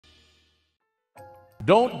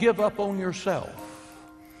Don't give up on yourself.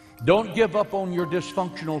 Don't give up on your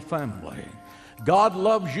dysfunctional family. God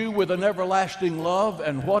loves you with an everlasting love,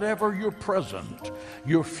 and whatever your present,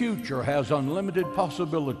 your future has unlimited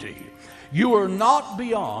possibility. You are not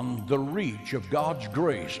beyond the reach of God's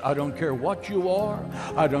grace. I don't care what you are.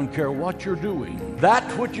 I don't care what you're doing. That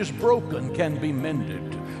which is broken can be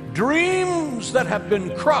mended. Dreams that have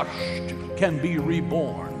been crushed can be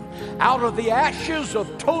reborn. Out of the ashes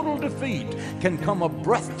of total defeat can come a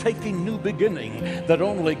breathtaking new beginning that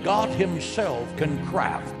only God Himself can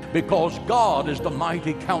craft, because God is the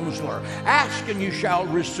mighty counselor. Ask and you shall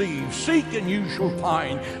receive. Seek and you shall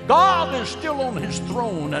find. God is still on His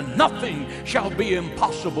throne, and nothing shall be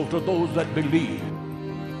impossible to those that believe.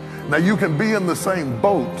 Now, you can be in the same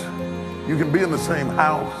boat, you can be in the same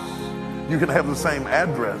house, you can have the same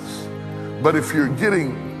address, but if you're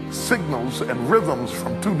getting signals and rhythms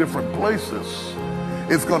from two different places,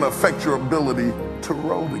 it's going to affect your ability to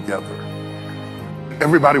row together.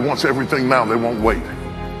 Everybody wants everything now. They won't wait.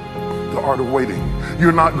 The art of waiting.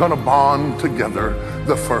 You're not going to bond together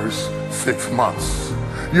the first 6 months.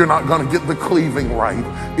 You're not going to get the cleaving right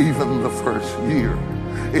even the first year.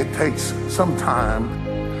 It takes some time.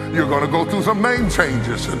 You're going to go through some name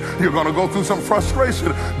changes, and you're going to go through some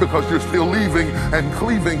frustration because you're still leaving and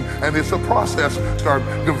cleaving, and it's a process. Start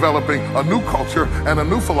developing a new culture and a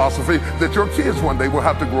new philosophy that your kids one day will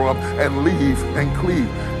have to grow up and leave and cleave.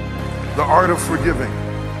 The art of forgiving.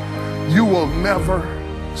 You will never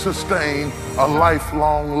sustain a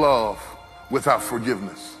lifelong love without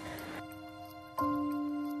forgiveness.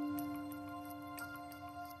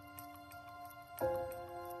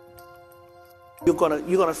 You're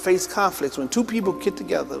gonna face conflicts when two people get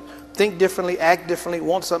together, think differently, act differently,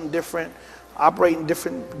 want something different, operate in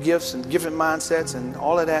different gifts and different mindsets and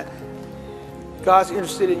all of that. God's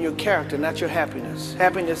interested in your character, not your happiness.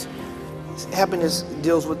 Happiness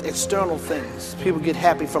deals with external things. People get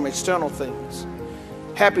happy from external things.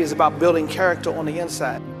 Happy is about building character on the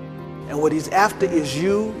inside. And what He's after is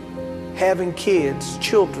you having kids,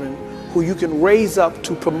 children, who you can raise up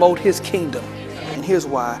to promote His kingdom. And here's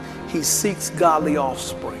why. He seeks godly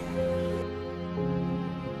offspring.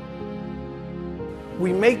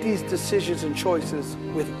 We make these decisions and choices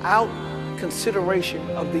without consideration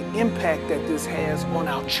of the impact that this has on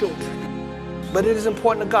our children. But it is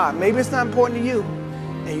important to God. Maybe it's not important to you,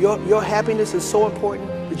 and your happiness is so important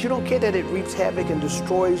that you don't care that it wreaks havoc and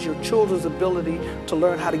destroys your children's ability to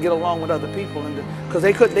learn how to get along with other people. Because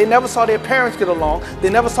they never saw their parents get along. They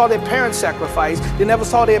never saw their parents sacrifice. They never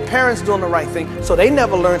saw their parents doing the right thing. So they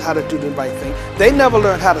never learned how to do the right thing. They never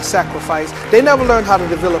learned how to sacrifice. They never learned how to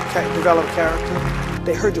develop character.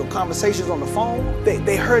 They heard your conversations on the phone.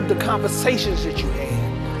 They heard the conversations that you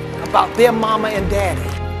had about their mama and daddy.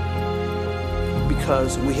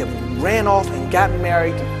 Because we have ran off and gotten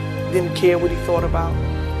married, didn't care what he thought about,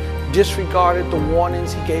 disregarded the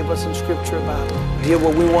warnings He gave us in Scripture about it, did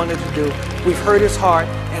what we wanted to do. We've hurt His heart,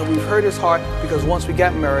 and we've hurt His heart because once we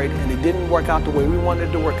got married and it didn't work out the way we wanted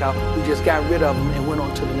it to work out, we just got rid of Him and went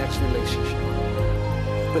on to the next relationship.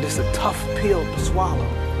 But it's a tough pill to swallow,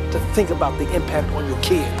 to think about the impact on your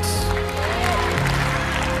kids.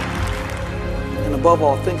 And above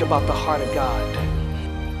all, think about the heart of God.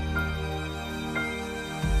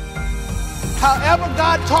 However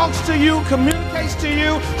God talks to you, communicates to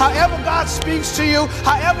you, however God speaks to you,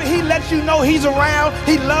 however He lets you know He's around,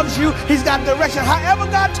 He loves you, He's got direction, however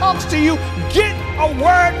God talks to you, get a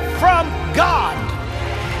word from God.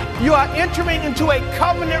 You are entering into a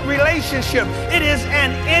covenant relationship. It is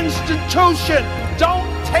an institution. Don't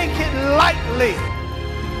take it lightly.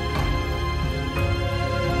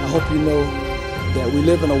 I hope you know that we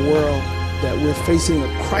live in a world that we're facing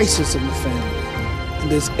a crisis in the family. And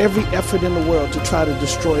there's every effort in the world to try to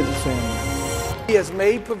destroy the family. He has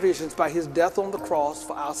made provisions by His death on the cross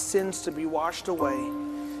for our sins to be washed away.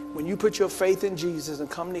 When you put your faith in Jesus and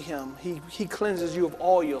come to Him, He cleanses you of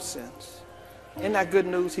all your sins. Isn't that good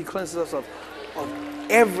news? He cleanses us of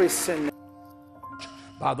every sin.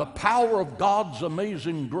 By the power of God's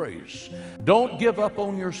amazing grace, don't give up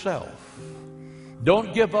on yourself.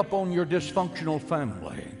 Don't give up on your dysfunctional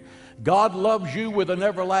family. God loves you with an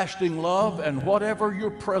everlasting love, and whatever your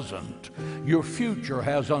present, your future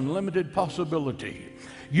has unlimited possibility.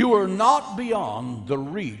 You are not beyond the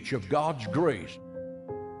reach of God's grace.